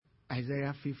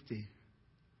Isaiah 50,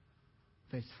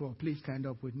 verse 4. Please stand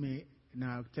up with me.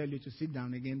 Now I'll tell you to sit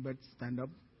down again, but stand up.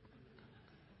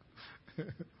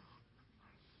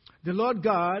 The Lord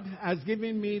God has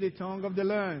given me the tongue of the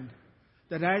learned,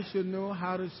 that I should know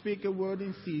how to speak a word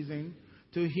in season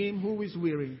to him who is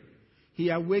weary. He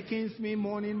awakens me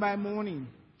morning by morning.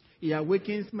 He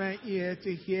awakens my ear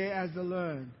to hear as the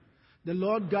learned. The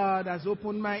Lord God has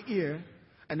opened my ear,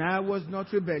 and I was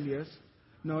not rebellious,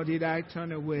 nor did I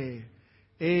turn away.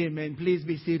 Amen. Please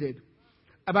be seated.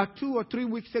 About 2 or 3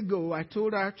 weeks ago, I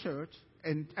told our church,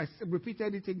 and I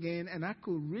repeated it again, and I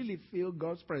could really feel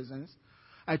God's presence.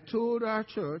 I told our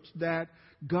church that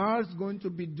God's going to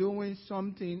be doing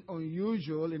something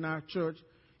unusual in our church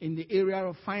in the area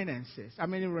of finances. How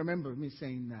many remember me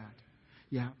saying that?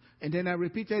 Yeah. And then I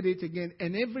repeated it again.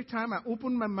 And every time I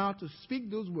open my mouth to speak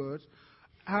those words,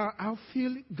 I'll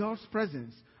feel God's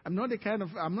presence. I'm not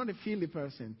a feely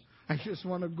person. I just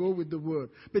want to go with the word.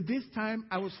 But this time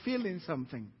I was feeling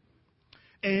something.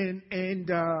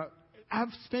 And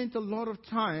I've spent a lot of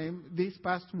time this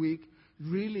past week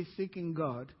really seeking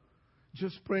God,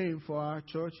 just praying for our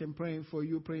church and praying for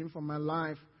you, praying for my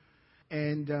life,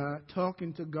 and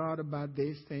talking to God about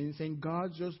these things. And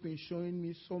God's just been showing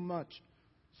me so much.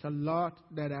 It's a lot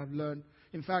that I've learned.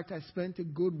 In fact, I spent a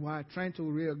good while trying to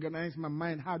reorganize my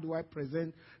mind. How do I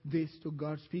present this to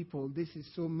God's people? This is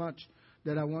so much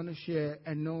that I want to share,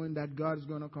 and knowing that God is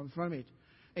going to confirm it.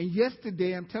 And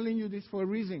yesterday, I'm telling you this for a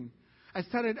reason. I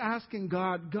started asking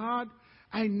God,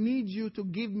 I need you to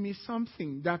give me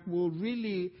something that will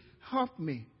really help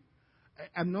me.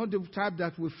 I'm not the type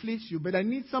that will fleece you, but I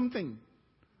need something.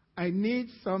 I need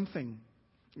something.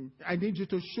 I need you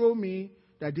to show me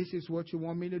that this is what you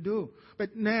want me to do.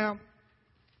 But now,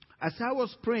 as I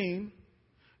was praying,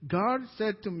 God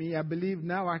said to me, I believe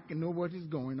now I can know what is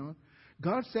going on.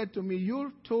 God said to me,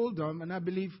 you told them, and I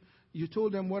believe you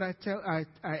told them what I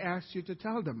asked you to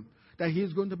tell them, that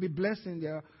He's going to be blessing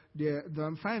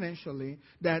them financially,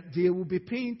 that they will be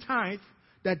paying tithe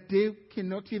that they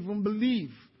cannot even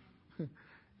believe.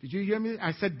 Did you hear me?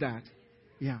 I said that.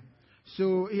 Yeah.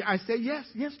 So I said,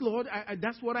 yes, Lord,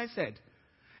 that's what I said.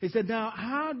 He said, now,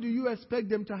 how do you expect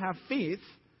them to have faith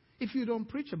if you don't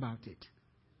preach about it?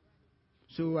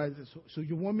 So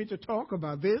you want me to talk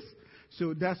about this?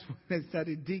 So that's when I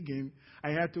started digging.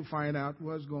 I had to find out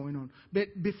what's going on. But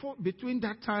between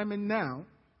that time and now,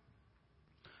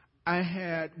 I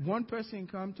had one person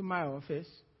come to my office.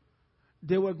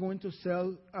 They were going to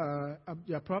sell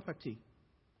their property.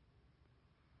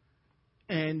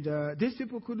 And these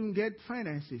people couldn't get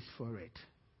finances for it.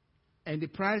 And the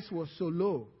price was so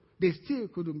low. They still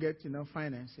couldn't get enough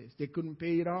finances. They couldn't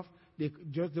pay it off.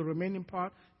 Just the remaining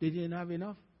part, they didn't have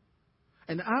enough.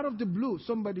 And out of the blue,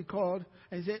 somebody called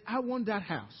and said, I want that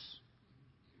house.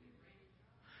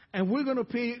 And we're going to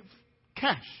pay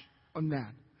cash on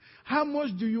that. How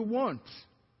much do you want?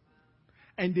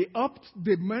 And they upped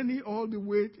the money all the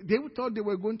way. They thought they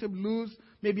were going to lose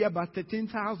maybe about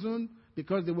 $13,000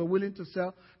 because they were willing to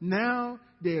sell. Now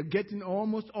they are getting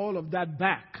almost all of that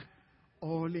back,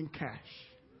 all in cash.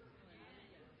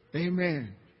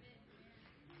 Amen.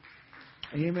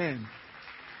 Amen.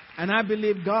 And I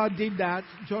believe God did that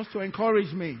just to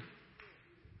encourage me.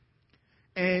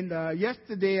 And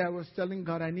yesterday I was telling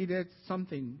God I needed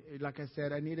something. Like I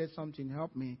said, I needed something to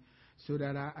help me so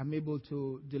that I'm able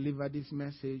to deliver this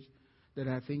message that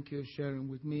I think you're sharing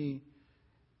with me.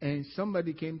 And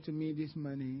somebody came to me this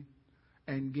morning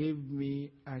and gave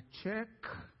me a check,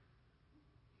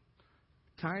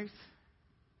 tithe,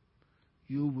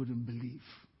 you wouldn't believe.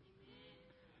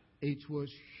 It was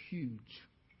huge.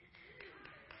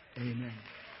 Amen.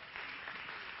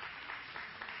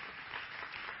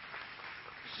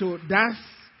 So that's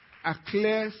a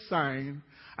clear sign.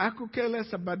 I could care less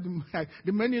about the money.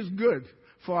 The money is good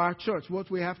for our church, what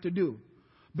we have to do.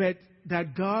 But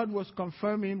that God was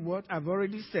confirming what I've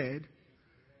already said,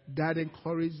 that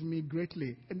encouraged me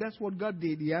greatly. And that's what God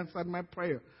did. He answered my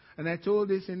prayer. And I told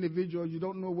this individual, you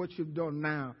don't know what you've done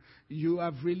now. You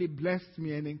have really blessed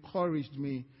me and encouraged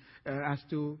me as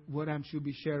to what I should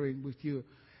be sharing with you.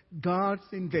 God's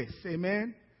in this.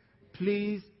 Amen?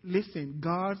 Please listen.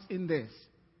 God's in this.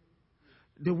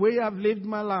 The way I've lived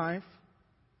my life,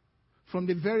 from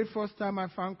the very first time I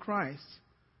found Christ,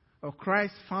 or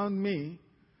Christ found me,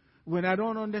 when I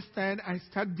don't understand, I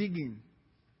start digging.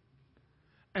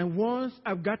 And once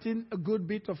I've gotten a good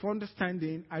bit of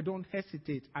understanding, I don't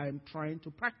hesitate. I am trying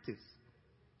to practice.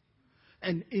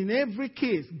 And in every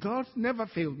case, God's never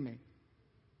failed me.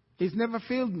 He's never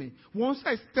failed me. Once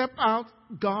I step out,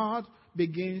 God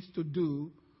begins to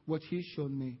do what He's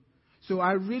shown me. So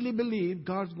I really believe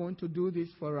God's going to do this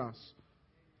for us.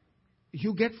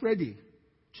 You get ready,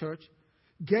 church.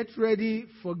 Get ready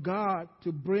for God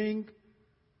to bring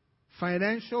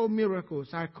financial miracles.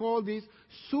 I call this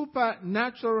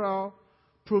supernatural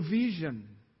provision.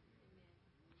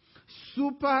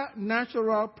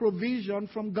 Supernatural provision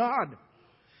from God.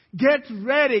 Get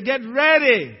ready, get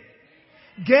ready.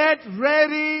 Get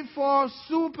ready for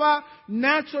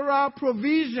supernatural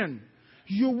provision.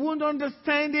 You won't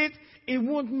understand it. It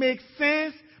won't make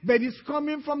sense, but it's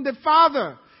coming from the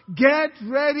Father. Get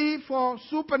ready for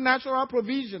supernatural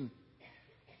provision.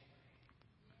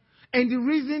 And the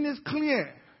reason is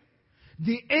clear.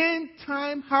 The end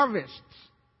time harvest.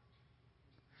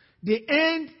 The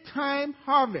end time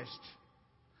harvest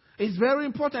is very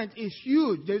important. It's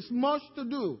huge. There's much to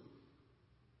do.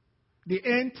 The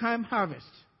end time harvest.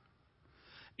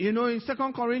 You know, in 2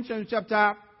 Corinthians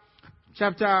chapter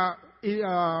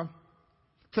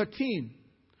 13,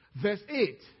 verse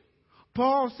 8,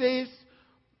 Paul says,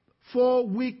 For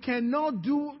we can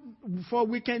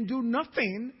do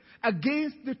nothing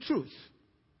against the truth.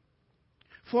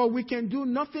 For we can do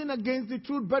nothing against the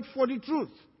truth, but for the truth.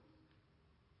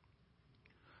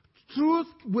 Truth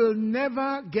will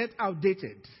never get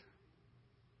outdated.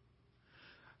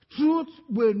 Truth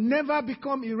will never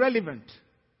become irrelevant.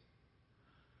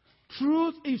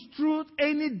 Truth is truth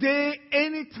any day,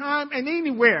 any time, and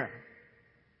anywhere.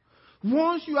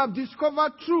 Once you have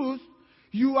discovered truth,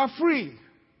 you are free.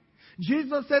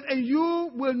 Jesus said, and you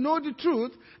will know the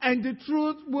truth, and the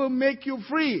truth will make you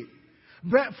free.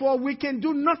 For we can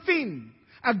do nothing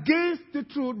against the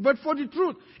truth, but for the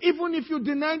truth. Even if you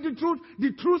deny the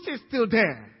truth is still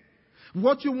there.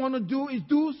 What you want to do is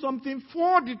do something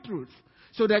for the truth,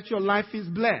 so that your life is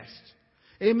blessed.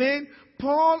 Amen.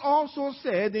 Paul also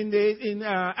said in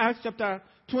Acts chapter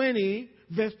 20,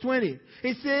 verse 20,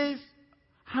 it says,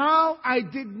 how I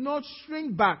did not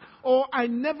shrink back, or I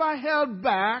never held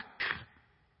back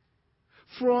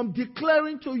from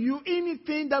declaring to you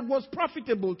anything that was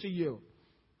profitable to you.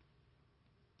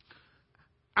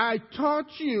 I taught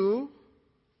you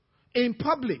in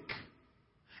public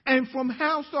and from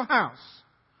house to house.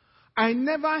 I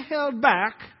never held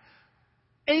back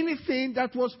anything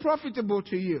that was profitable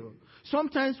to you.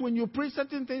 Sometimes when you preach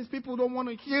certain things, people don't want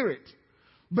to hear it.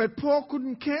 But Paul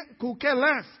could care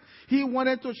less. He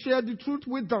wanted to share the truth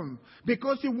with them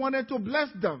because he wanted to bless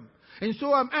them. And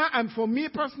so, for me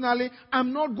personally,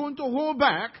 I'm not going to hold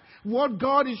back what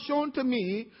God has shown to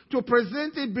me to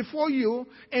present it before you.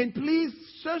 And please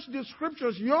search the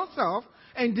scriptures yourself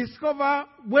and discover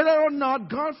whether or not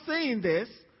God's saying this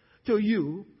to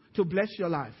you to bless your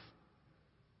life.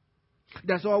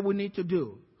 That's all we need to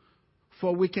do.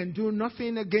 For we can do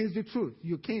nothing against the truth.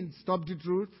 You can't stop the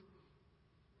truth.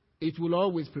 It will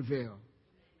always prevail.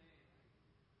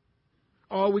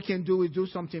 All we can do is do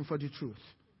something for the truth.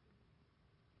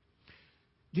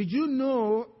 Did you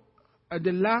know at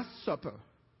the Last Supper,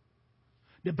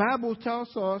 the Bible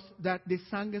tells us that they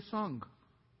sang a song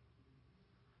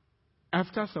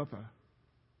after supper.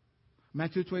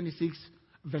 Matthew 26,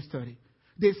 verse 30.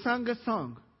 They sang a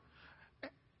song.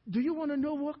 Do you want to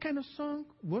know what kind of song?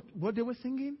 What they were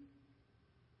singing?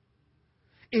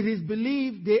 It is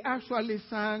believed they actually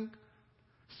sang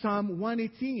Psalm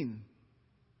 118.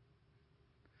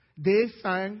 They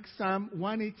sang Psalm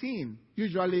 118.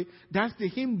 Usually, that's the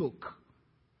hymn book,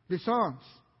 the songs.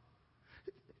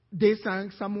 They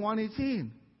sang Psalm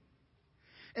 118.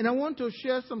 And I want to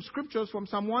share some scriptures from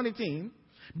Psalm 118,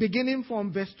 beginning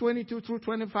from verse 22 through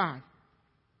 25.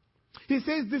 He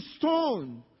says, the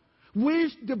stone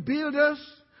which the builders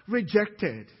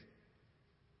rejected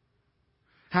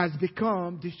has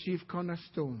become the chief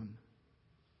cornerstone.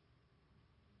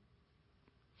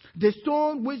 The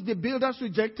stone which the builders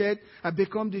rejected had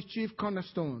become the chief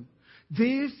cornerstone.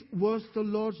 This was the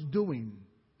Lord's doing,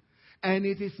 and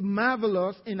it is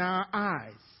marvelous in our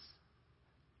eyes.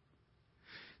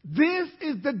 This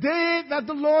is the day that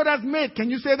the Lord has made. Can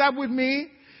you say that with me?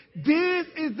 This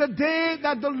is the day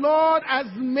that the Lord has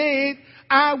made.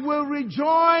 I will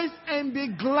rejoice and be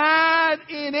glad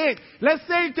in it. Let's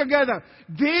say it together.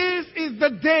 This is the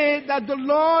day that the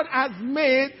Lord has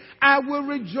made. I will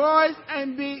rejoice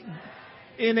and be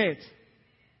in it.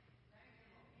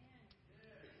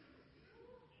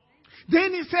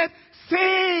 Then he said,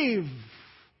 save,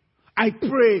 I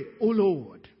pray, O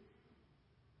Lord.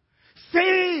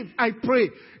 Save, I pray.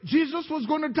 Jesus was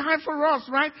going to die for us,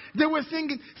 right? They were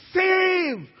singing,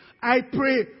 save, I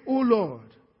pray, O Lord.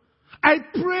 I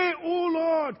pray, O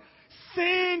Lord,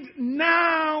 send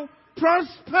now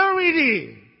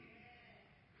prosperity.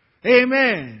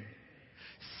 Amen.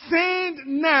 Send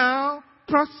now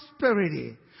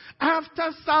prosperity.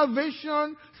 After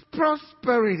salvation,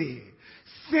 prosperity.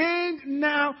 Send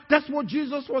now. That's what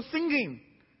Jesus was singing.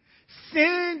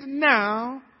 Send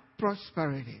now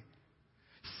prosperity.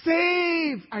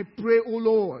 Save, I pray, O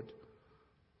Lord.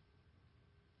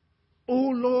 O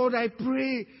Lord, I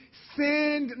pray,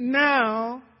 send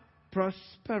now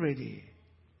prosperity.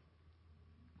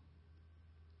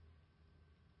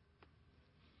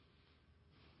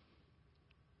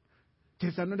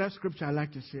 There's another scripture I'd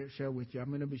like to share with you. I'm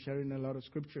going to be sharing a lot of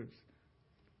scriptures.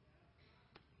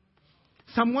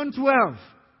 Psalm 112,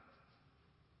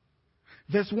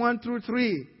 verse 1 through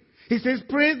 3. He says,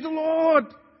 praise the Lord.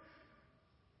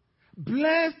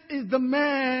 Blessed is the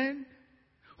man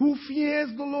who fears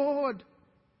the Lord,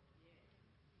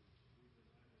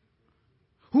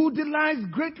 who delights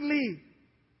greatly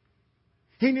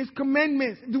in His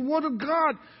commandments. The Word of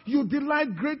God. You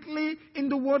delight greatly in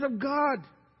the Word of God.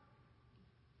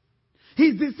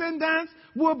 His descendants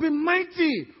will be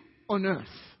mighty on earth.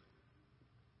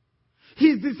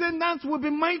 His descendants will be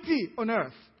mighty on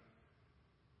earth.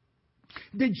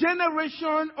 The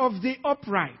generation of the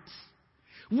upright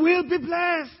will be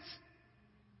blessed.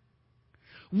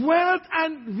 Wealth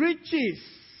and riches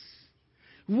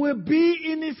will be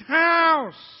in his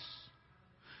house.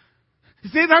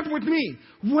 Say that with me.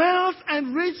 Wealth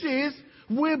and riches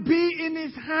will be in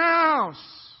his house.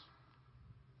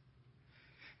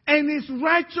 And his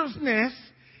righteousness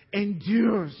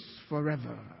endures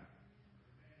forever.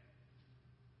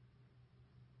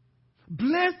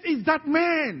 Blessed is that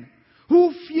man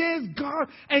who fears God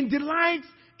and delights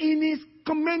in His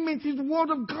commandments, His word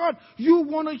of God. You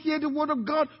want to hear the word of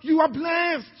God, you are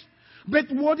blessed. But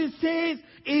what it says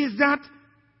is that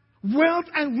wealth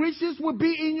and riches will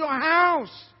be in your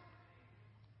house.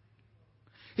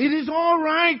 It is all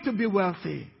right to be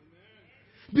wealthy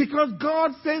because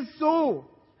God says so.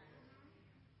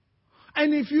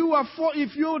 And if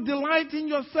you delight in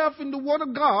yourself in the word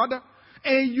of God,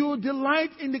 and you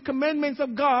delight in the commandments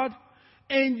of God,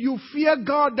 and you fear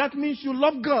God, that means you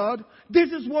love God.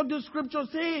 This is what the scripture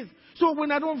says. So when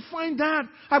I don't find that,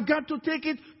 I've got to take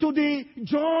it to the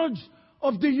judge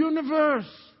of the universe,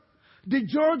 the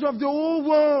judge of the whole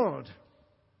world,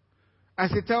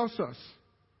 as it tells us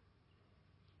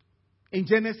in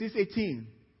Genesis 18,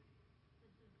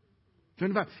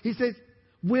 25. He says,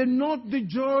 will not the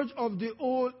judge of the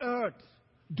whole earth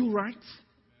do right?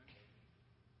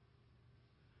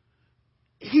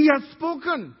 He has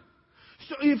spoken.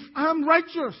 So if I'm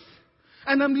righteous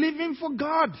and I'm living for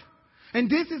God and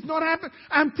this is not happening,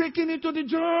 I'm taking it to the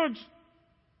judge.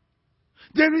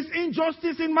 There is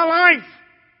injustice in my life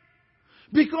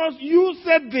because you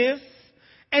said this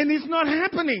and it's not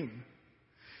happening.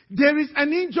 There is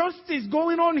an injustice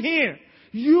going on here.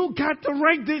 You got to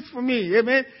write this for me.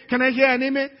 Amen. Can I hear an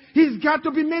amen? He's got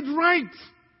to be made right.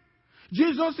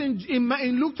 Jesus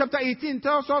in Luke chapter 18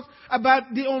 tells us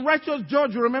about the unrighteous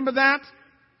judge. You remember that?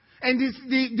 And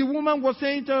the woman was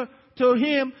saying to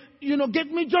him,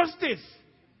 get me justice.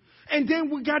 And then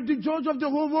we got the judge of the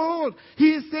whole world. He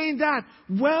is saying that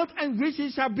wealth and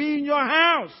riches shall be in your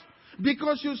house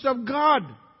because you serve God.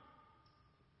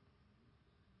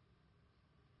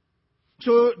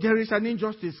 So there is an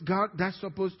injustice. God, that's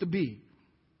supposed to be.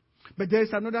 But there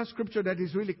is another scripture that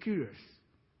is really curious.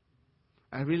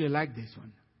 I really like this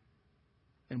one.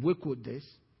 And we quote this.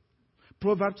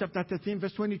 Proverbs chapter 13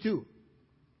 verse 22.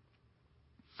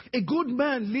 A good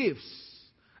man leaves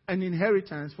an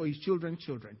inheritance for his children's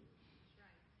children.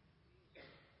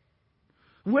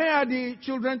 Where are the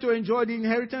children to enjoy the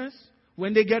inheritance?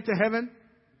 When they get to heaven?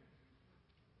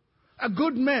 A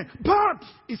good man. But,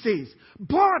 it says,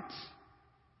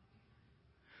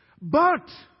 but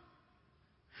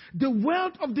the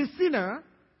wealth of the sinner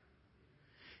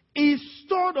is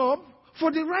stored up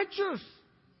for the righteous.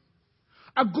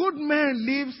 A good man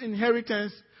leaves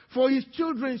inheritance for his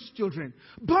children's children.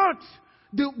 But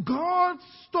God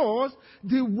stores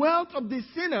the wealth of the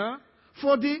sinner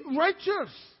for the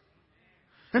righteous.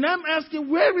 And I'm asking,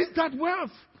 where is that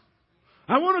wealth?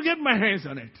 I want to get my hands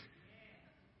on it.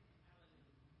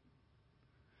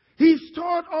 He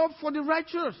stored up for the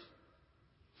righteous.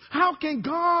 How can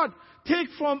God take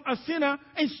from a sinner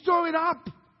and store it up?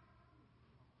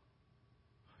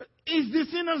 It's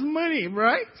the sinner's money,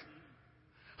 right?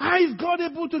 How is God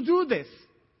able to do this?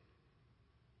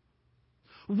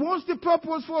 What's the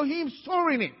purpose for Him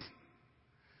storing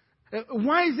it?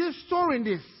 Why is He storing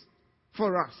this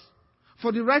for us?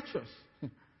 For the righteous.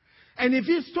 And if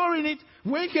He's storing it,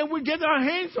 when can we get our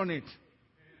hands on it?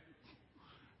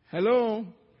 Hello?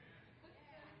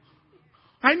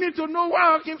 I need to know where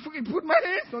I can put my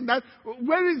hands on that.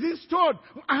 Where is it stored?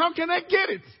 How can I get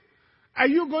it? Are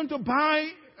you going to buy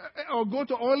or go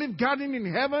to Olive Garden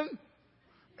in heaven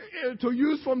to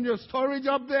use from your storage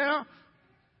up there.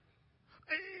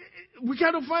 We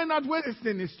got to find out where this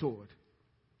thing is stored.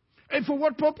 And for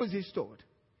what purpose it's stored.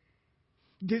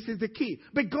 This is the key.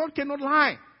 But God cannot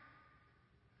lie.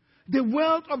 The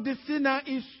wealth of the sinner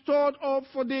is stored up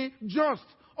for the just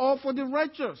or for the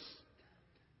righteous.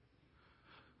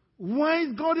 Why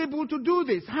is God able to do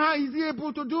this? How is He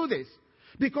able to do this?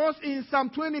 Because in Psalm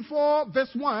 24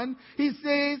 verse 1, He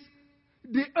says,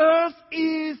 the earth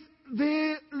is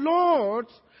the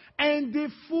Lord's and the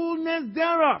fullness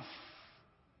thereof.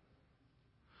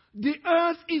 The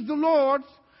earth is the Lord's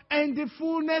and the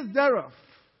fullness thereof.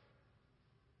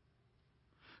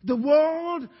 The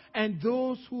world and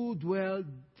those who dwell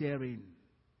therein.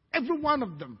 Every one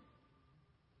of them.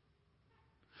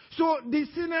 So the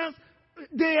sinners,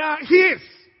 they are His.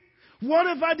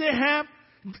 Whatever they have,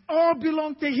 all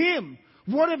belong to Him.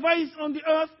 Whatever is on the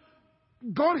earth,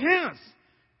 God has.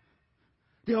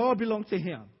 They all belong to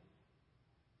Him.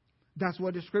 That's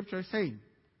what the scripture is saying.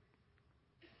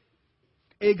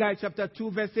 Haggai chapter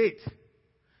 2 verse 8.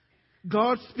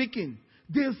 God speaking.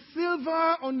 The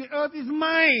silver on the earth is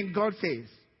mine, God says.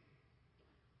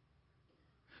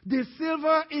 The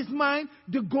silver is mine,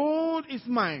 the gold is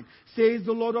mine, says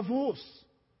the Lord of hosts.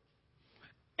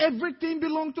 Everything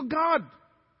belongs to God.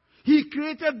 He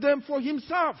created them for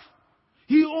Himself.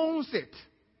 He owns it.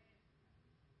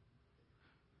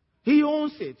 He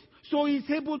owns it. So He's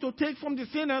able to take from the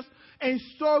sinners and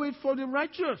store it for the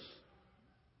righteous.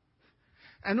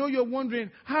 I know you're wondering,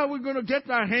 how are we going to get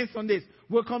our hands on this?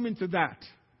 We're coming to that.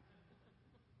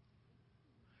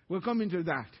 We're coming to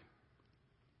that.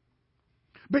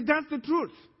 But that's the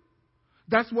truth.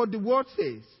 That's what the Word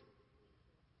says.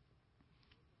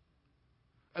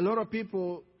 A lot of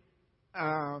people,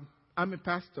 I'm a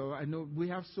pastor. I know we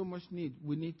have so much need.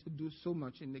 We need to do so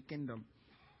much in the kingdom.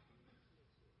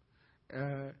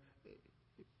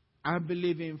 I'm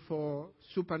believing for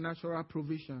supernatural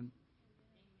provision.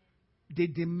 The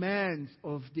demands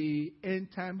of the end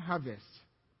time harvest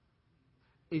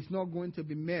is not going to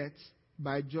be met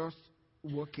by just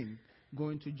working,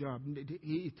 going to job.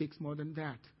 It takes more than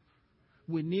that.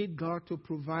 We need God to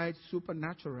provide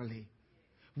supernaturally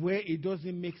where it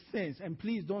doesn't make sense. And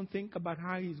please don't think about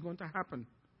how it's going to happen,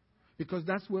 because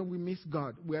that's when we miss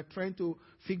God. We are trying to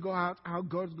figure out how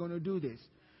God's going to do this.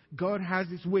 God has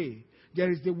His way.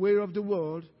 There is the way of the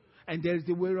world and there is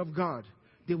the way of God.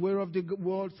 The way of the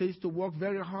world says to work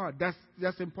very hard.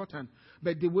 That's important.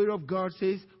 But the way of God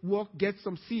says, work, get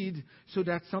some seed so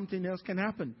that something else can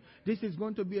happen. This is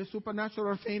going to be a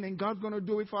supernatural thing, and God's going to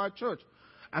do it for our church.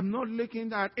 I'm not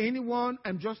looking at anyone.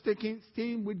 I'm just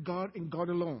staying with God and God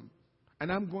alone.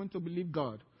 And I'm going to believe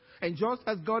God. And just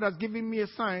as God has given me a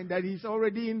sign that He's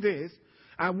already in this,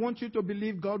 I want you to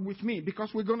believe God with me,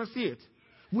 because we're going to see it.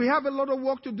 We have a lot of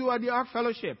work to do at the Ark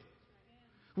Fellowship.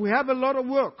 We have a lot of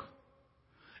work.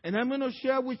 And I'm going to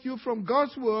share with you from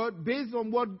God's Word, based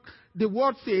on what the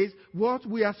Word says, what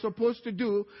we are supposed to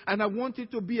do. And I want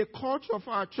it to be a culture of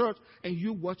our church. And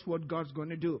you watch what God's going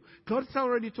to do. God's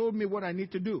already told me what I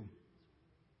need to do.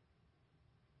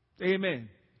 Amen.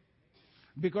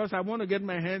 Because I want to get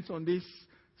my hands on this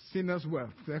sinner's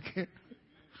wealth. Okay?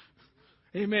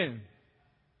 Amen.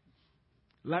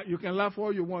 You can laugh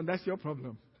all you want. That's your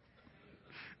problem.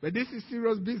 But this is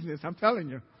serious business. I'm telling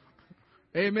you.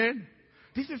 Amen.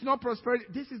 This is not prosperity.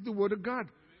 This is the Word of God.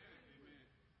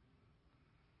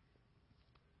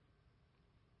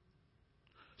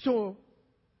 So,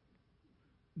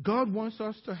 God wants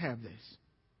us to have this.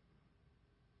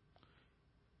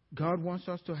 God wants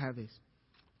us to have this.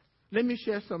 Let me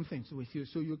share some things with you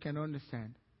so you can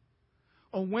understand.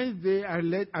 On Wednesday, I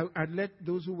let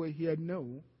those who were here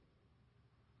know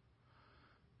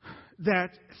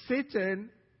that Satan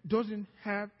doesn't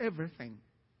have everything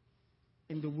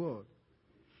in the world.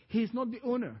 He's not the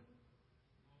owner.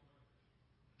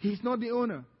 He's not the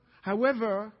owner.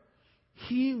 However,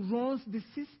 he runs the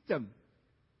system.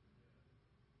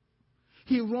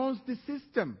 He runs the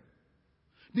system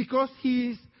because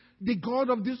he is the God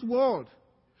of this world.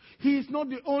 He is not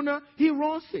the owner. He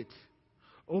runs it.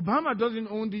 Obama doesn't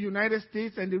own the United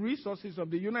States and the resources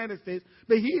of the United States,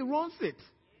 but he runs it.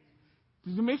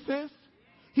 Does it make sense?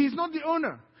 He's not the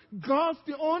owner. God's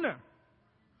the owner.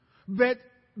 But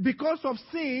because of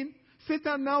sin,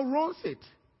 Satan now runs it.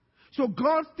 So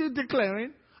God's still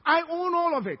declaring, I own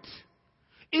all of it.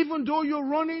 Even though you're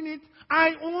running it, I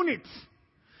own it.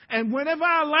 And whenever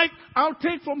I like, I'll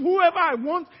take from whoever I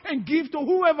want and give to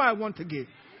whoever I want to give.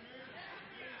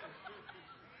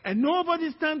 And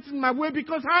nobody stands in my way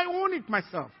because I own it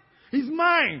myself. It's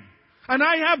mine. And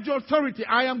I have the authority.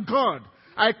 I am God.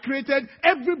 I created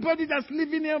everybody that's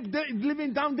living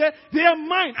down there. They are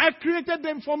mine. I created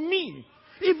them for me.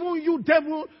 Even you,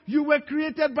 devil, you were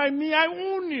created by me. I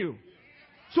own you.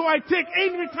 So I take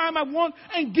every time I want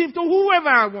and give to whoever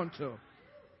I want to.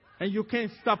 And you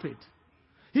can't stop it.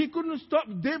 He couldn't stop,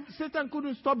 Satan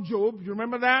couldn't stop Job. You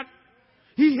remember that?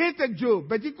 He hated Job,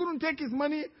 but he couldn't take his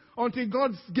money until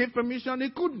God gave permission.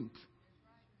 He couldn't.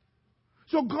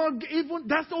 So God, even,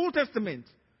 that's the Old Testament.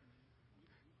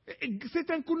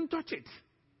 Satan couldn't touch it.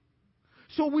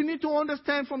 So we need to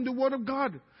understand from the Word of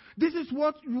God. This is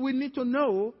what we need to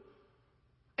know.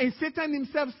 And Satan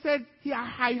himself said,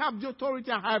 I have the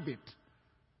authority, I have it.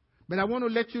 But I want to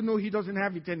let you know he doesn't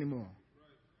have it anymore.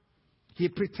 He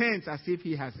pretends as if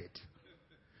he has it.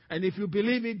 And if you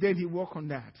believe it, then he walk on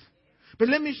that. But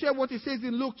let me share what he says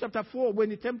in Luke chapter 4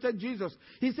 when he tempted Jesus.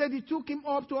 He said he took him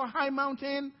up to a high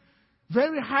mountain,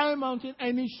 very high mountain,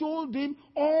 and he showed him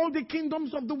all the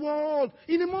kingdoms of the world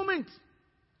in a moment.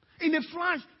 In a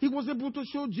flash, he was able to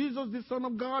show Jesus the Son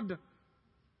of God.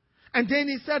 And then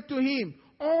he said to him,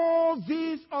 all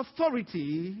this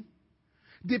authority,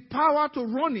 the power to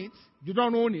run it, you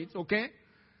don't own it, okay?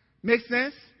 Makes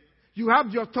sense? You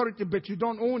have the authority, but you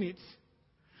don't own it.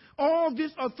 All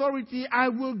this authority I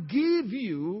will give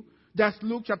you. That's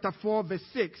Luke chapter 4, verse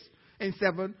 6 and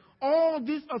 7. All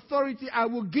this authority I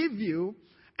will give you,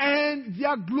 and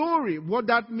their glory. What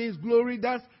that means, glory,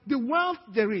 that's the wealth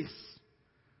there is.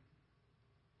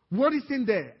 What is in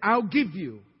there? I'll give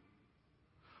you.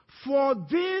 For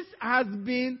this has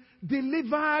been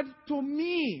delivered to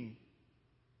me.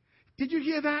 Did you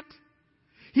hear that?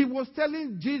 He was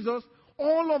telling Jesus,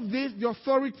 all of this, the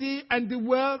authority and the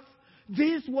wealth,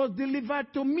 this was delivered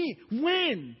to me.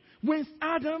 When? When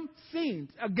Adam sinned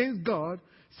against God,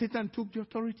 Satan took the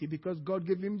authority because God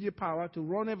gave him the power to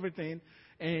run everything,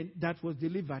 and that was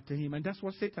delivered to him. And that's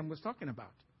what Satan was talking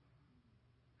about.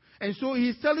 And so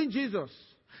he's telling Jesus,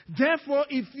 therefore,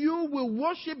 if you will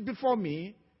worship before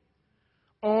me,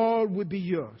 all will be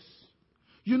yours.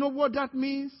 You know what that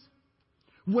means?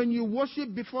 When you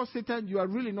worship before Satan, you are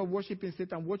really not worshiping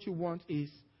Satan. What you want is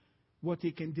what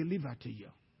he can deliver to you.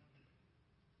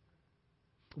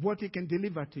 What he can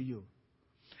deliver to you.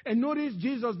 And notice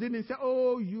Jesus didn't say,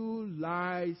 oh, you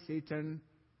lie, Satan.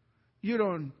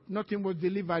 Nothing was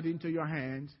delivered into your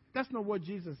hands. That's not what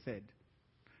Jesus said.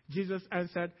 Jesus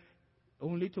answered,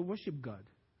 only to worship God.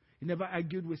 He never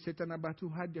argued with Satan about who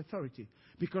had the authority.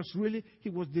 Because really, he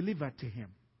was delivered to him.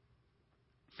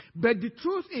 But the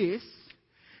truth is,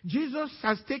 Jesus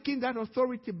has taken that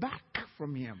authority back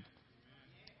from him.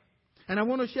 And I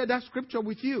want to share that scripture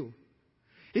with you.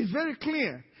 It's very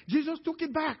clear. Jesus took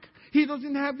it back. He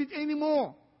doesn't have it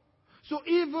anymore. So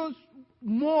even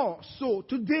more so,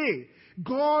 today,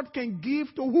 God can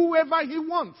give to whoever he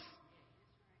wants.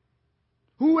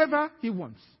 Whoever he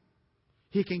wants,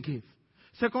 he can give.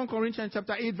 2 Corinthians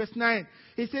chapter 8, verse 9.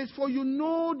 It says, for you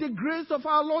know the grace of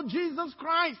our Lord Jesus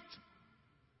Christ.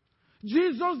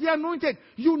 Jesus the anointed.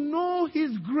 You know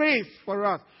his grace for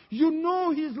us. You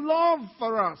know his love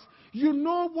for us. You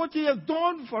know what he has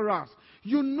done for us.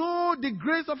 You know the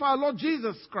grace of our Lord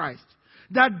Jesus Christ.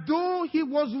 That though he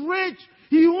was rich,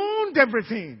 he owned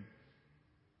everything.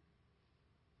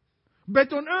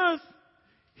 But on earth,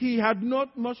 he had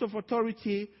not much of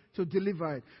authority to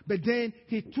deliver it. But then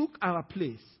he took our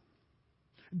place.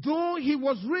 Though he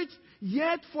was rich,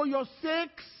 yet for your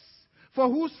sakes, for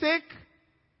whose sake?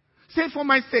 Say for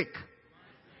my sake.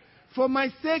 For my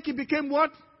sake he became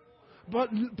what? But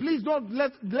please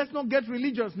let's not get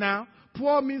religious now.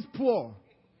 Poor means poor.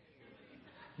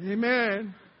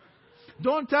 Amen.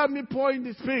 Don't tell me poor in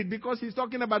the spirit because he's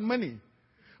talking about money.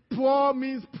 Poor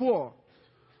means poor.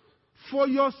 For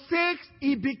your sakes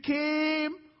he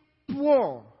became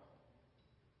poor.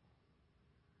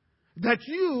 That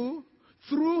you,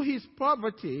 through his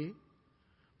poverty,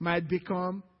 might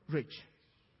become rich.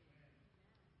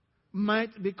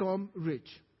 Might become rich.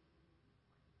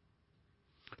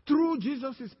 Through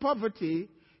Jesus' poverty,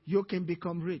 you can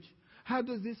become rich. How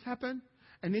does this happen?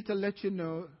 I need to let you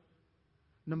know,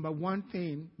 number one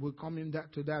thing, we'll come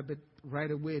to that, but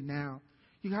right away now,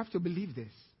 you have to believe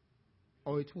this,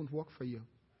 or it won't work for you.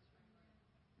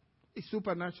 It's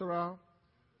supernatural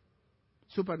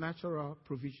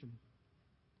provision.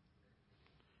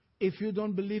 If you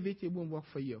don't believe it, it won't work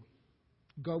for you.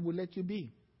 God will let you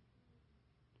be.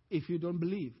 If you don't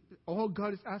believe, all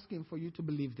God is asking for you to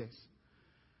believe this.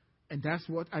 And that's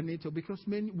what I need to, because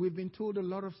we've been told a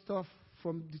lot of stuff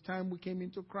from the time we came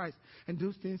into Christ. And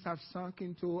those things have sunk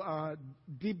into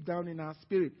deep down in our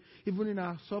spirit, even in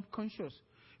our subconscious.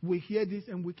 We hear this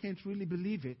and we can't really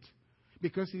believe it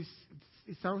because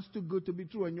it sounds too good to be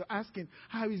true. And you're asking,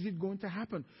 how is it going to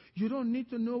happen? You don't need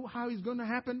to know how it's going to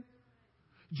happen.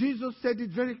 Jesus said it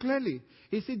very clearly.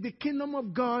 He said, the kingdom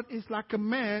of God is like a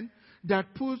man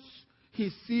that puts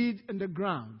his seed in the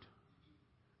ground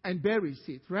and buries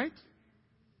it, right?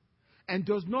 And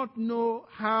does not know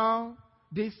how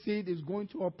this seed is going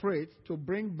to operate to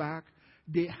bring back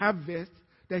the harvest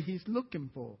that he's looking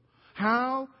for.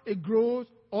 How it grows,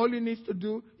 all he needs to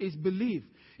do is believe.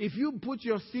 If you put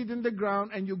your seed in the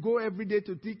ground and you go every day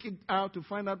to dig it out to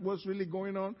find out what's really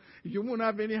going on, you won't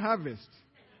have any harvest.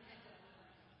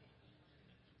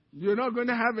 You're not going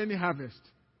to have any harvest.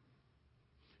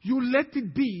 You let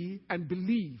it be and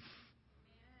believe.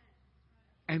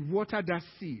 And water that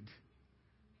seed.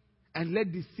 And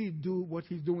let the seed do what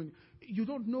he's doing. You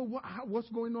don't know what's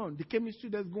going on. The chemistry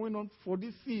that's going on for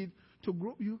this seed to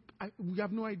grow. We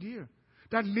have no idea.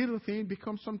 That little thing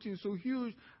becomes something so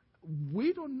huge.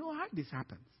 We don't know how this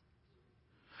happens.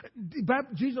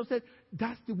 Jesus said,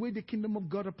 that's the way the kingdom of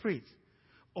God operates.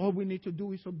 All we need to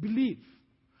do is to believe.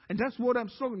 And that's what I'm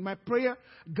struggling. My prayer,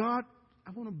 God,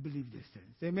 I want to believe these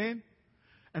things. Amen?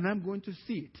 And I'm going to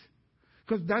see it.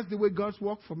 Because that's the way God's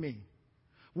worked for me.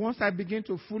 Once I begin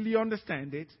to fully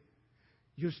understand it,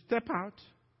 you step out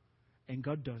and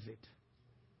God does it.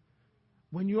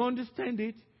 When you understand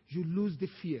it, you lose the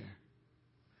fear.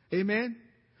 Amen?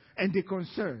 And the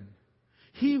concern.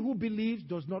 He who believes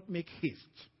does not make haste.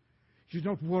 You're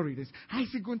not worried. How is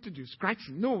he going to do?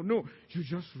 Scratching? No. You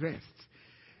just rest.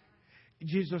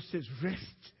 Jesus says, rest.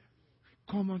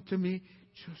 Come unto me.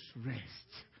 Just rest.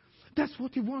 That's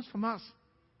what he wants from us.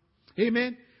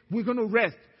 Amen? We're going to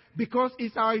rest because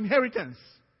it's our inheritance.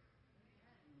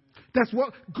 That's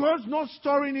what God's not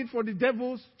storing it for the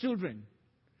devil's children.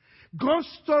 God's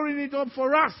storing it up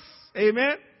for us.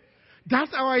 Amen?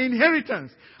 That's our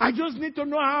inheritance. I just need to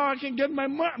know how I can get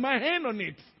my hand on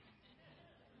it.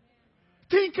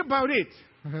 Think about it.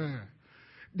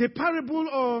 The parable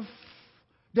of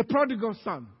the prodigal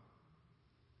son.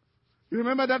 You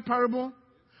remember that parable?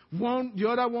 The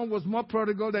other one was more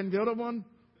prodigal than the other one.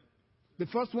 The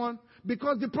first one.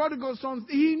 Because the prodigal son,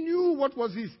 he knew what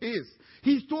was his.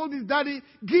 He told his daddy,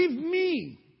 give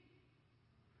me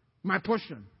my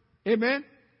portion. Amen?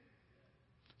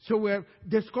 So we're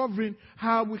discovering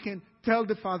how we can tell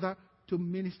the Father to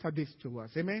minister this to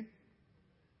us. Amen?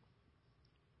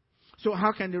 So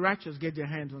how can the righteous get their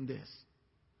hands on this?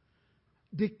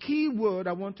 The key word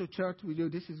I want to chat with you,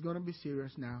 this is going to be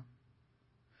serious now.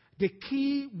 The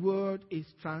key word is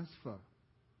transfer.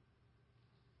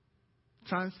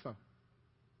 Transfer.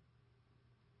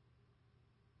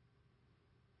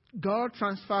 God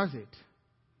transfers it.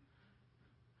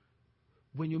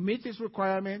 When you meet his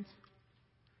requirement,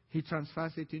 he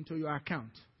transfers it into your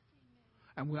account.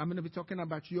 And I'm going to be talking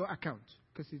about your account.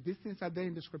 Because these things are there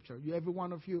in the scripture. Every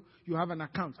one of you, you have an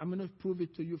account. I'm going to prove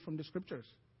it to you from the scriptures.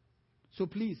 So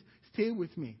please, stay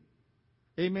with me.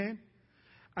 Amen?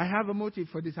 I have a motive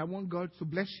for this. I want God to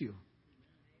bless you.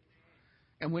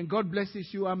 And when God blesses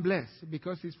you, I'm blessed.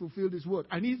 Because he's fulfilled his word.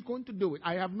 And he's going to do it.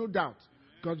 I have no doubt.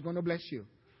 God's going to bless you.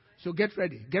 So get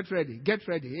ready. Get ready. Get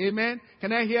ready. Amen?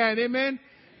 Can I hear an amen?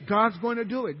 God's going to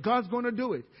do it. God's going to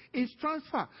do it. It's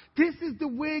transfer. This is the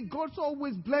way God's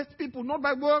always blessed people. Not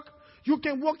by work. You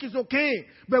can work, it's okay.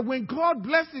 But when God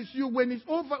blesses you,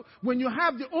 when you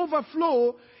have the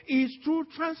overflow, it's through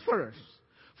transfers.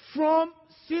 From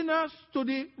sinners to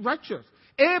the righteous.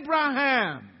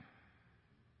 Abraham.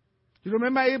 You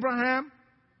remember Abraham?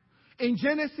 In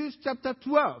Genesis chapter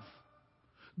 12,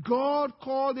 God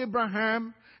called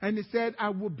Abraham and he said, I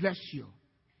will bless you.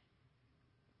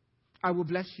 I will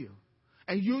bless you.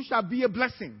 And you shall be a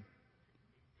blessing.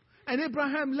 And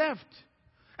Abraham left.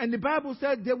 And the Bible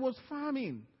said there was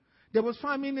famine. There was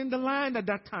famine in the land at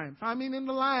that time. Famine in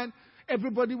the land.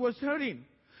 Everybody was hurting.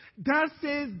 That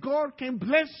says God can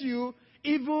bless you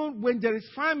even when there is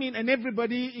famine and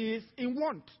everybody is in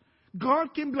want.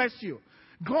 God can bless you.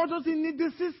 God doesn't need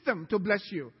the system to bless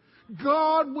you.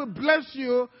 God will bless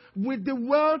you with the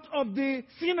wealth of the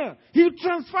sinner. He'll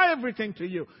transfer everything to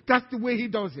you. That's the way he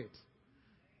does it.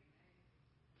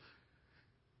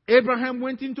 Abraham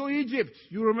went into Egypt.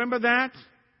 You remember that?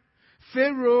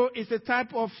 Pharaoh is a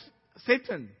type of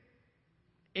Satan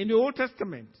in the Old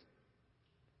Testament.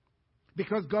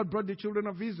 Because God brought the children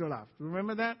of Israel out.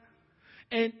 Remember that?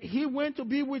 And he went to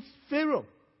be with Pharaoh.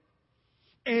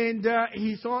 And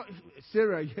he saw,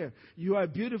 Sarah, yeah, you are a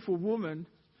beautiful woman.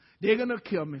 They're going to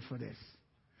kill me for this.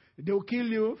 They'll kill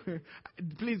you.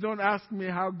 Please don't ask me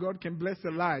how God can bless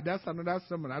a lie. That's another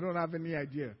sermon. I don't have any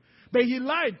idea. But he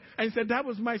lied and said, that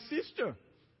was my sister.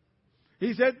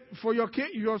 He said, for your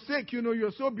sake,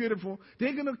 you're so beautiful.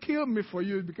 They're going to kill me for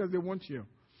you because they want you.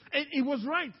 And it was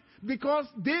right. Because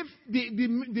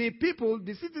the people,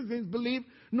 the citizens, believed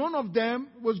none of them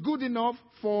was good enough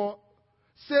for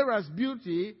Sarah's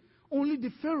beauty. Only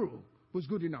the Pharaoh was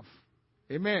good enough.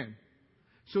 Amen.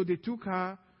 So they took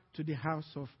her to the house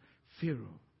of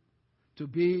Pharaoh to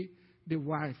be the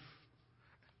wife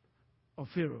of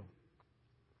Pharaoh.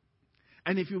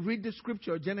 And if you read the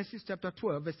scripture, Genesis chapter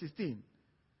 12, verse 16,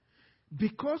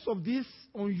 because of this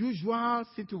unusual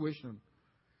situation,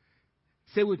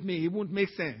 say with me, it won't make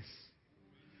sense.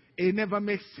 It never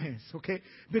makes sense, okay?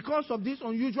 Because of this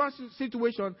unusual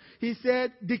situation, he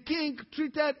said the king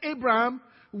treated Abraham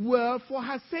well for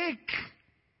her sake.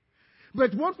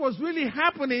 But what was really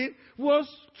happening was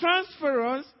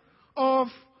transference of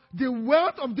the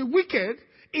wealth of the wicked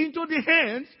into the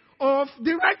hands of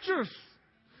the righteous.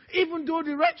 Even though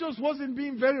the righteous wasn't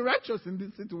being very righteous in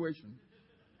this situation.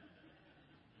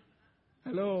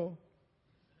 Hello?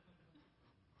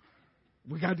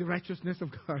 We got the righteousness of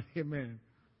God. Amen.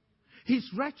 His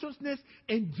righteousness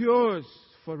endures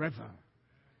forever.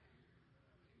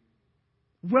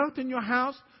 Wealth in your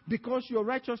house because your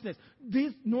righteousness.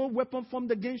 This no weapon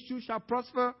formed against you shall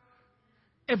prosper.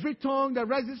 Every tongue that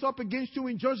rises up against you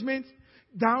in judgment,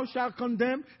 thou shalt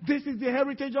condemn. This is the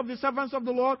heritage of the servants of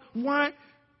the Lord. Why?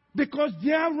 Because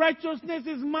their righteousness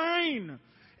is mine.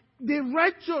 The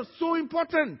righteous, so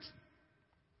important.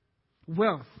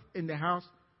 Wealth in the house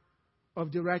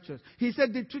of the righteous. He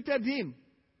said they treated him.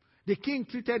 The king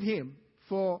treated him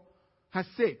for her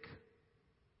sake.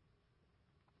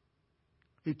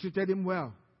 He treated him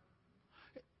well.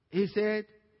 He said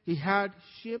he had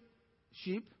sheep.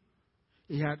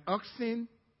 He had oxen,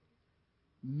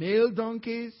 male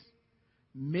donkeys,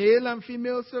 male and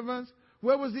female servants.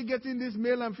 Where was he getting these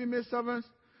male and female servants?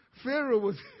 Pharaoh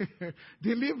was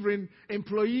delivering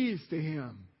employees to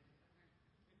him.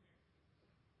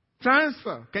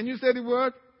 Transfer. Can you say the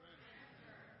word?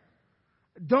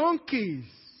 Donkeys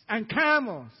and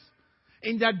camels.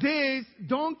 In their days,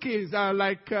 donkeys are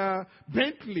like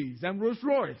Bentleys and Rolls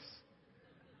Royce.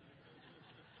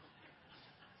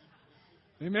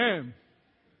 Amen.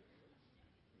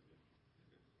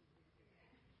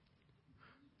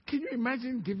 Can you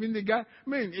imagine giving the guy?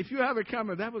 Man, if you have a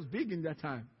camel, that was big in that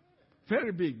time.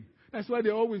 Very big. That's why they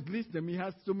always list them. He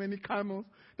has so many camels.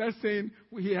 That's saying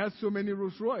he has so many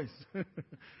Rolls Royce.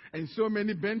 And so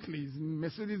many Bentleys,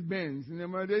 Mercedes-Benz.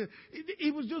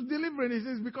 He was just delivering. He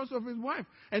says, because of his wife.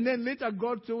 And then later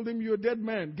God told him, you're a dead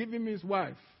man. Give him his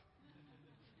wife.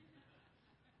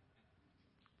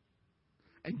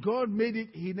 And God made it.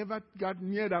 He never got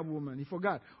near that woman. He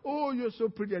forgot. Oh, you're so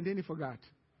pretty. And then he forgot.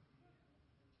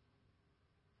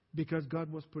 Because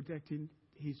God was protecting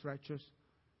his righteous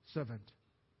servant.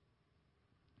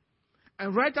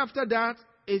 And right after that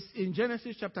is in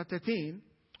Genesis chapter 13,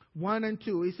 1 and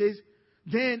 2. It says,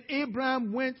 then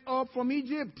Abraham went up from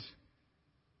Egypt.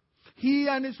 He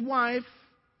and his wife,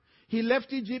 he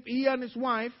left Egypt, he and his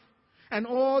wife, and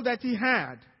all that he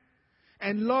had,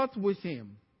 and Lot with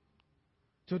him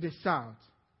to the south.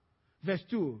 Verse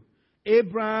 2.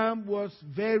 Abraham was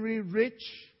very rich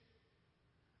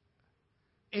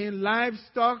in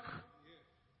livestock,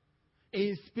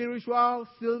 in spiritual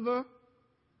silver,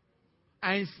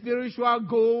 and spiritual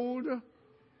gold.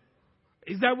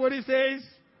 Is that what it says?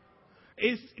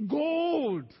 It's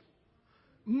gold.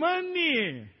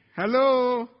 Money.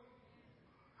 Hello.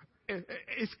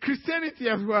 It's Christianity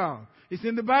as well. It's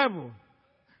in the Bible.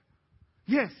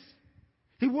 Yes.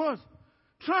 He was.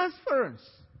 Transference.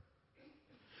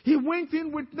 He went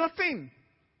in with nothing.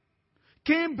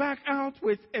 Came back out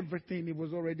with everything. He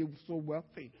was already so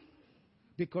wealthy.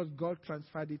 Because God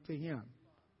transferred it to him.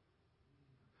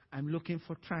 I'm looking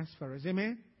for transfers.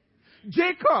 Amen?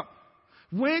 Jacob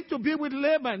went to be with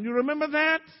Laban. You remember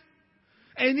that?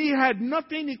 And he had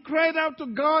nothing. He cried out to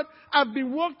God. I've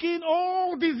been working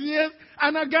all these years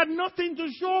and I got nothing to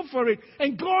show for it.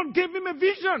 And God gave him a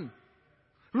vision.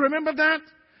 Remember that?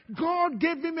 God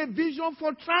gave him a vision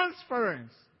for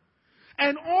transference.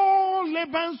 And all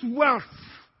Laban's wealth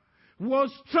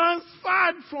was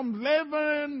transferred from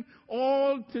Laban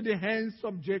all to the hands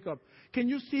of Jacob. Can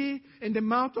you see in the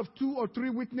mouth of 2 or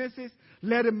 3 witnesses,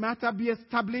 let a matter be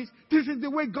established? This is the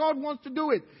way God wants to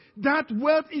do it. That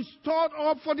wealth is stored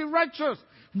up for the righteous.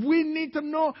 We need to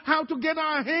know how to get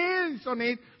our hands on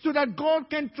it so that God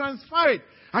can transfer it.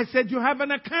 I said you have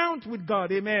an account with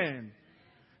God. Amen.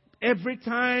 Every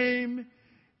time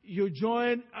you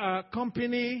join a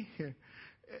company,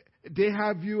 they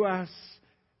have you as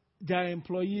their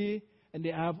employee and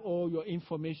they have all your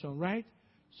information, right?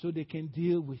 So they can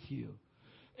deal with you.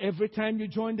 Every time you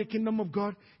join the kingdom of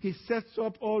God, He sets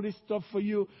up all this stuff for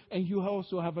you, and you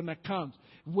also have an account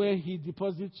where He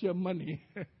deposits your money.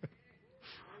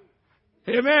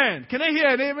 Amen. Can I hear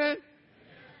an amen?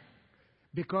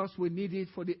 Because we need it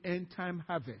for the end time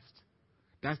harvest.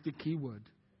 That's the key word.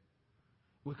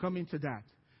 We're coming to that.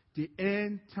 The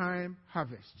end time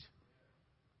harvest.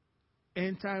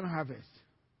 End time harvest.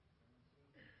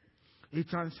 He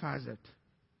transfers it.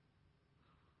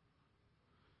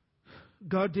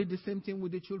 God did the same thing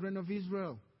with the children of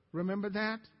Israel. Remember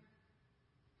that?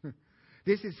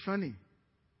 This is funny.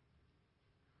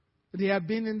 They have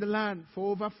been in the land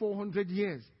for over 400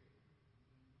 years.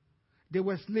 They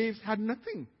were slaves, had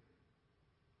nothing.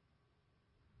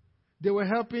 They were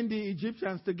helping the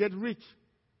Egyptians to get rich.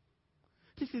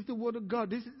 This is the word of God.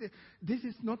 This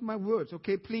is not my words,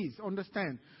 okay? Please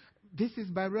understand. This is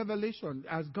by revelation,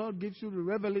 as God gives you the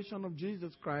revelation of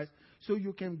Jesus Christ, so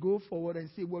you can go forward and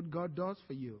see what God does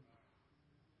for you.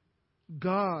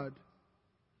 God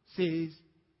says,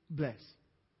 bless.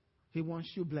 He wants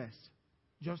you blessed,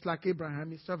 just like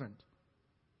Abraham, his servant.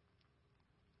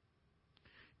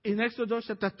 In Exodus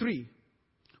chapter 3,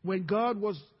 when God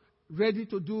was ready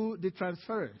to do the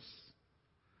transference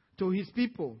to His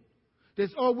people,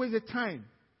 there's always a time.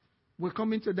 We're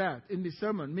coming to that in the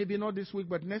sermon. Maybe not this week,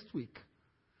 but next week.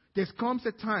 There comes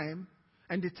a time,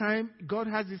 and the time, God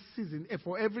has a season. And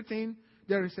for everything,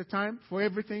 there is a time. For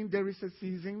everything, there is a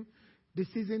season. The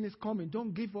season is coming.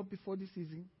 Don't give up before the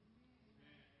season.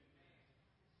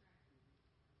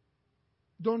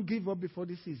 Don't give up before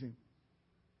the season.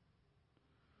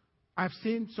 I've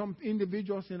seen some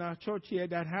individuals in our church here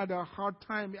that had a hard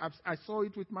time. I saw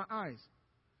it with my eyes.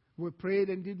 We prayed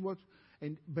and did what,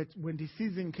 but when the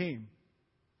season came,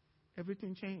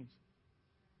 everything changed.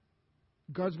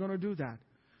 God's going to do that.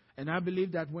 And I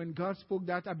believe that when God spoke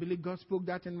that, I believe God spoke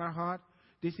that in my heart.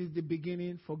 This is the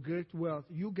beginning for great wealth.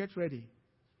 You get ready.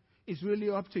 It's really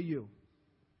up to you.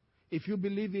 If you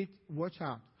believe it, watch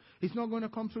out. It's not going to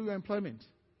come through your employment.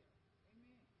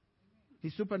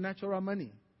 It's supernatural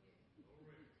money.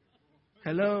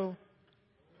 Hello?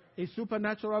 It's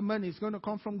supernatural money. It's going to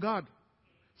come from God.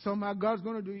 Somehow God's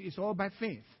going to do it. It's all by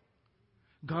faith.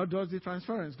 God does the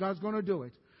transference. God's going to do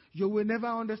it. You will never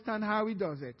understand how He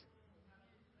does it.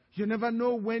 You never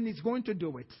know when He's going to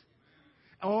do it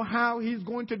or how He's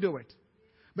going to do it.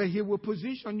 But He will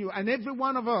position you. And every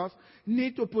one of us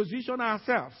need to position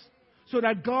ourselves so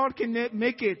that God can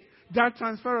make it that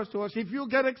transfers to us. If you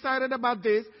get excited about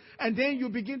this, and then you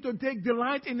begin to take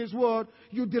delight in His Word,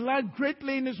 you delight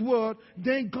greatly in His Word,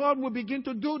 then God will begin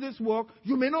to do this work.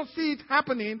 You may not see it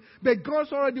happening, but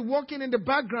God's already working in the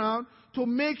background to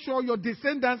make sure your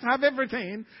descendants have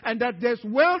everything, and that there's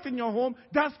wealth in your home.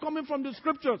 That's coming from the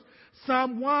Scriptures.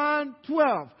 Psalm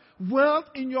 112. Wealth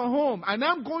in your home. And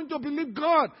I'm going to believe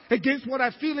God against what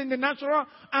I feel in the natural.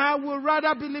 I will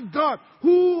rather believe God.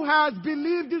 Who has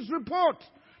believed this report?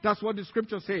 That's what the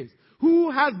Scripture says. Who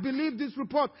has believed this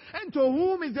report? And to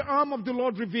whom is the arm of the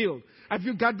Lord revealed? Have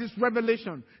you got this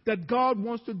revelation that God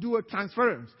wants to do a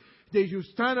transference? That you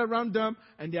stand around them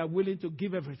and they are willing to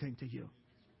give everything to you.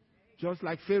 Just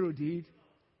like Pharaoh did.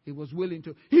 He was willing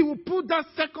to. He will put that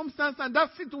circumstance and that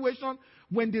situation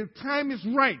when the time is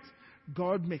right.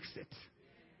 God makes it.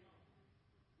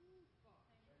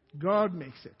 God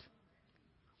makes it.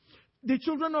 The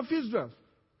children of Israel.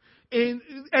 In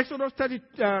Exodus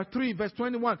 33, verse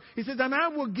 21, He says, and I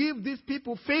will give these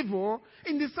people favor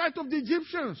in the sight of the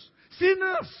Egyptians.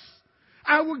 Sinners.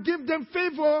 I will give them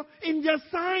favor in their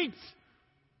sight.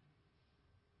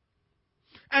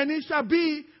 And it shall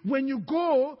be when you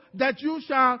go that you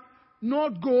shall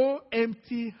not go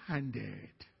empty-handed.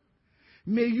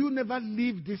 May you never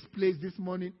leave this place this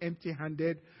morning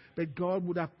empty-handed, but God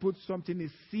would have put something, a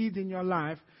seed in your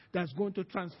life that's going to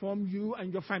transform you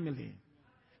and your family.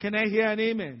 Can I hear an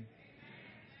amen?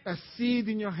 A seed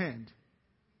in your hand.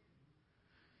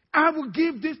 I will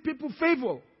give these people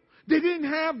favor. They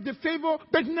didn't have the favor,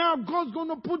 but now God's going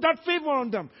to put that favor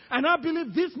on them. And I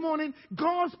believe this morning,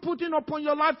 God's putting upon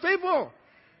your life favor.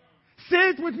 Say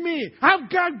it with me. I've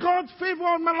got God's favor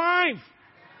on my life.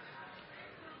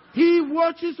 He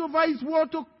watches over His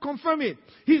word to confirm it.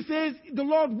 He says the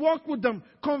Lord walked with them,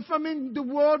 confirming the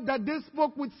word that they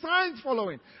spoke with signs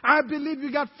following. I believe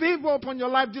you got favor upon your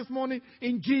life this morning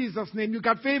in Jesus' name. You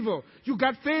got favor. You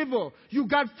got favor. You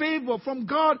got favor from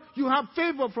God. You have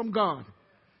favor from God.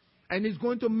 And it's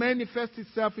going to manifest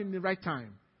itself in the right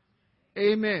time.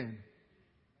 Amen.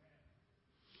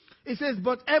 It says,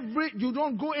 you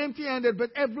don't go empty-handed, but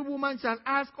every woman shall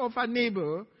ask of her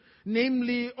neighbor,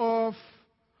 namely of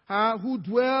who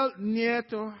dwell near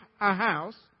to her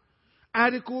house,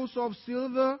 articles of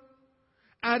silver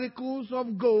articles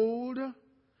of gold,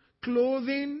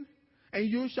 clothing, and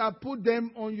you shall put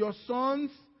them on your sons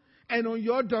and on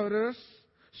your daughters,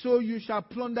 so you shall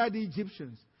plunder the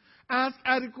Egyptians. Ask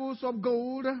articles of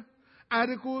gold,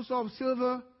 articles of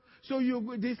silver. So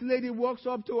this lady walks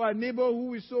up to her neighbor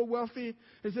who is so wealthy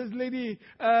and says, lady,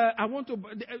 I want to,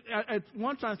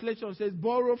 one translation says,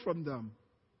 borrow from them.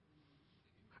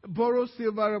 Borrow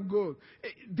silver or gold.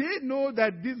 They know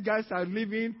that these guys are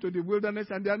leaving to the wilderness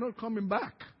and they are not coming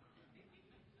back.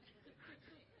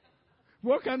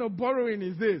 What kind of borrowing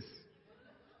is this?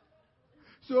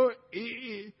 So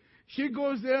she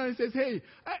goes there and says, hey,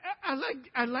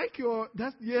 I like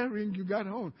that earring you got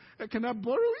on. Can I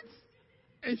borrow it?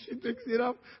 And she takes it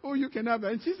up. Oh, you can have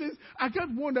it. And she says, I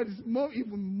got one that is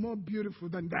even more beautiful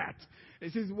than that.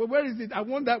 And she says, well, where is it? I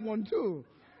want that one too.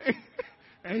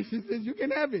 And she says, you can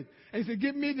have it. And she said,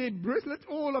 give me the bracelet,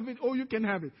 all of it. Oh, you can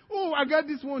have it. Oh, I got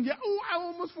this one here. Oh, I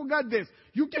almost forgot this.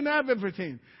 You can have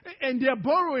everything. And they're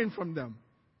borrowing from them.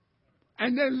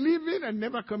 And then leaving and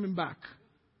never coming back.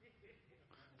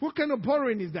 What kind of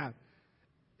borrowing is that?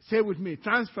 Say with me,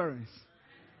 transference.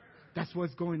 That's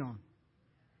what's going on.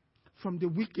 From the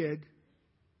wicked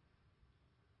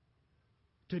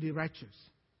to the righteous.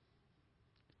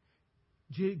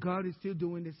 God is still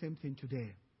doing the same thing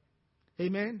today.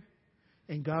 Amen?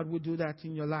 And God will do that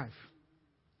in your life.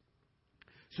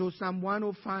 So Psalm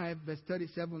 105 verse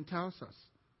 37 tells us,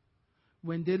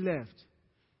 when they left,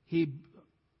 He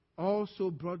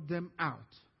also brought them out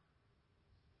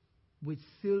with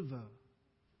silver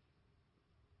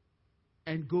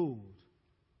and gold,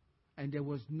 and there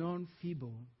was none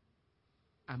feeble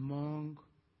among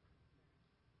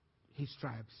His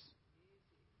tribes.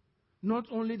 Not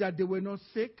only that they were not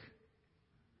sick,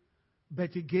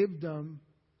 but He gave them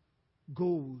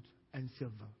gold and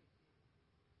silver.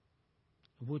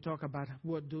 We'll talk about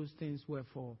what those things were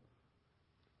for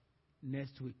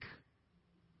next week.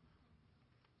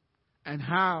 And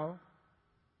how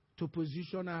to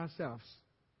position ourselves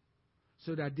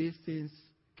so that these things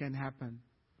can happen.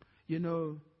 You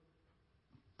know,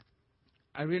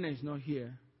 Irina is not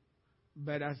here,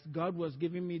 but as God was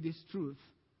giving me this truth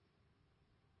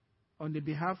on the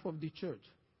behalf of the church,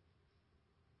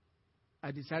 I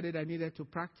decided I needed to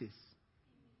practice.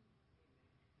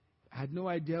 I had no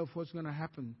idea of what's going to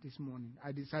happen this morning.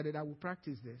 I decided I would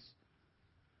practice this.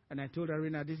 And I told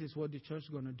Irina, this is what the church is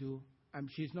going to do.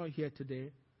 She's not here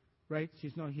today, right?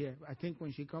 She's not here. I think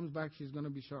when she comes back, she's going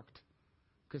to be shocked.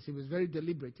 Because it was very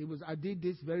deliberate. I did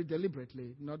this very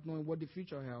deliberately, not knowing what the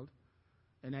future held.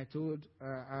 And I told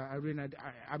Irina,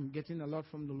 I'm getting a lot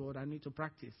from the Lord. I need to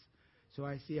practice. So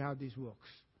I see how this works.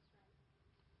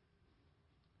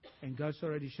 And God's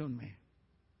already shown me.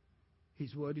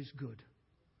 His word is good.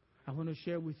 I want to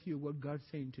share with you what God's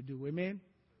saying to do. Amen?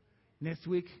 Next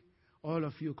week, all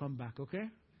of you come back, okay?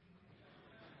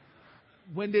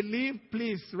 When they leave,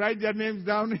 please write their names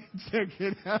down and check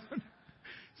it out.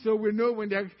 So we know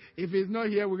if he's not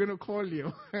here, we're going to call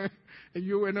you. And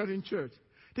you were not in church.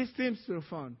 This seems so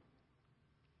fun.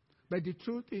 But the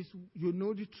truth is, you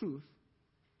know the truth,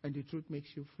 and the truth makes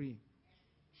you free.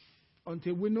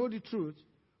 Until we know the truth,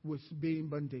 we'll be in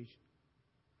bondage.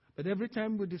 But every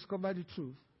time we discover the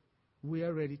truth, we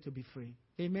are ready to be free.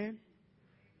 Amen?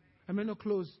 I'm going to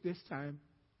close this time.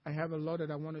 I have a lot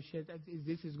that I want to share.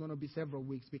 This is going to be several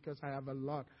weeks because I have a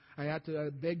lot. I had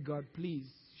to beg God, please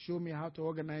show me how to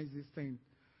organize this thing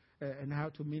and how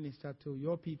to minister to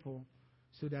your people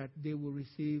so that they will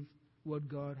receive what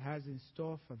God has in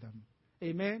store for them.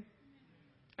 Amen?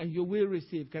 And you will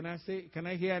receive. Can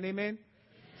I hear an amen?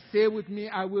 Say with me,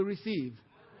 I will receive.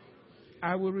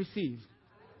 I will receive.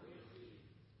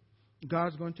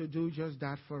 God's going to do just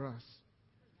that for us.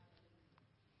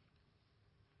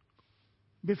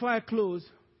 Before I close,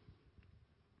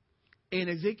 in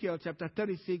Ezekiel chapter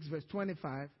 36, verse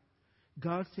 25,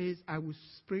 God says, I will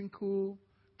sprinkle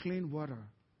clean water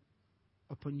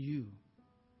upon you,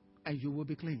 and you will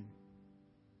be clean.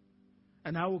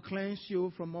 And I will cleanse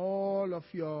you from all of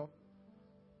your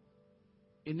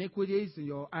iniquities and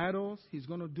your idols. He's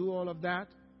going to do all of that.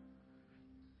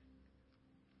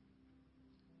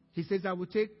 He says, I will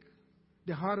take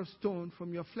the heart of stone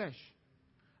from your flesh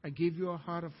and give you a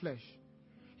heart of flesh.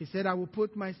 He said, I will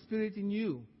put my spirit in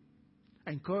you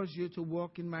and cause you to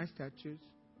walk in my statutes.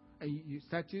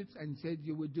 And said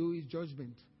you will do his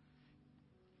judgment.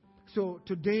 So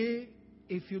today,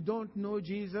 if you don't know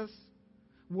Jesus,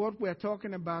 what we're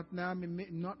talking about now may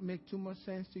not make too much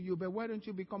sense to you. But why don't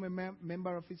you become a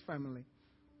member of his family?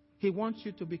 He wants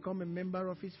you to become a member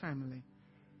of his family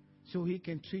so he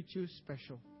can treat you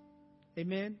special.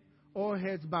 Amen? All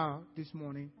heads bowed this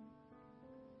morning.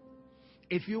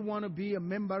 If you want to be a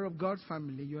member of God's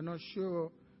family, you're not sure,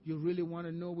 you really want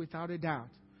to know without a doubt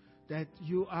that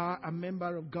you are a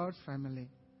member of God's family.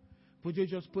 Would you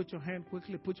just put your hand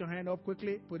quickly? Put your hand up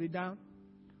quickly. Put it down.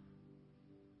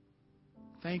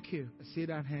 Thank you. I see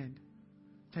that hand.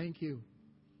 Thank you.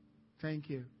 Thank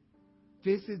you.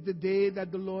 This is the day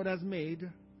that the Lord has made.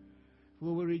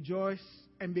 We will rejoice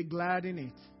and be glad in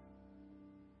it.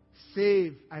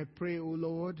 Save, I pray, O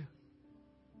Lord.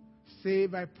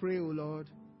 Save, I pray, O Lord.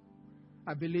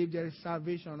 I believe there is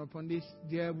salvation upon this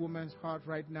dear woman's heart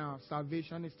right now.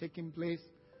 Salvation is taking place,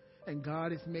 and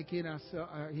God is making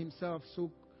Himself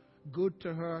so good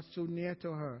to her, so near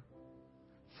to her.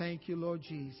 Thank you, Lord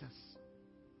Jesus.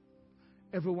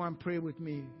 Everyone pray with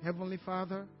me. Heavenly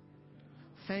Father,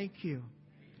 thank you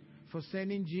for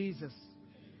sending Jesus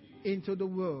into the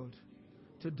world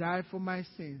to die for my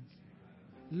sins.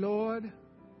 Lord,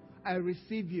 I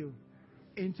receive you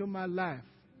into my life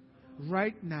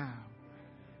right now.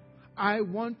 I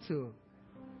want to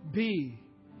be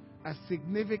a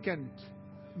significant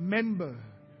member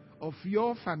of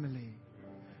your family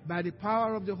by the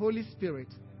power of the Holy Spirit.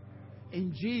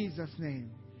 In Jesus' name,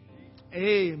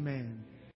 amen.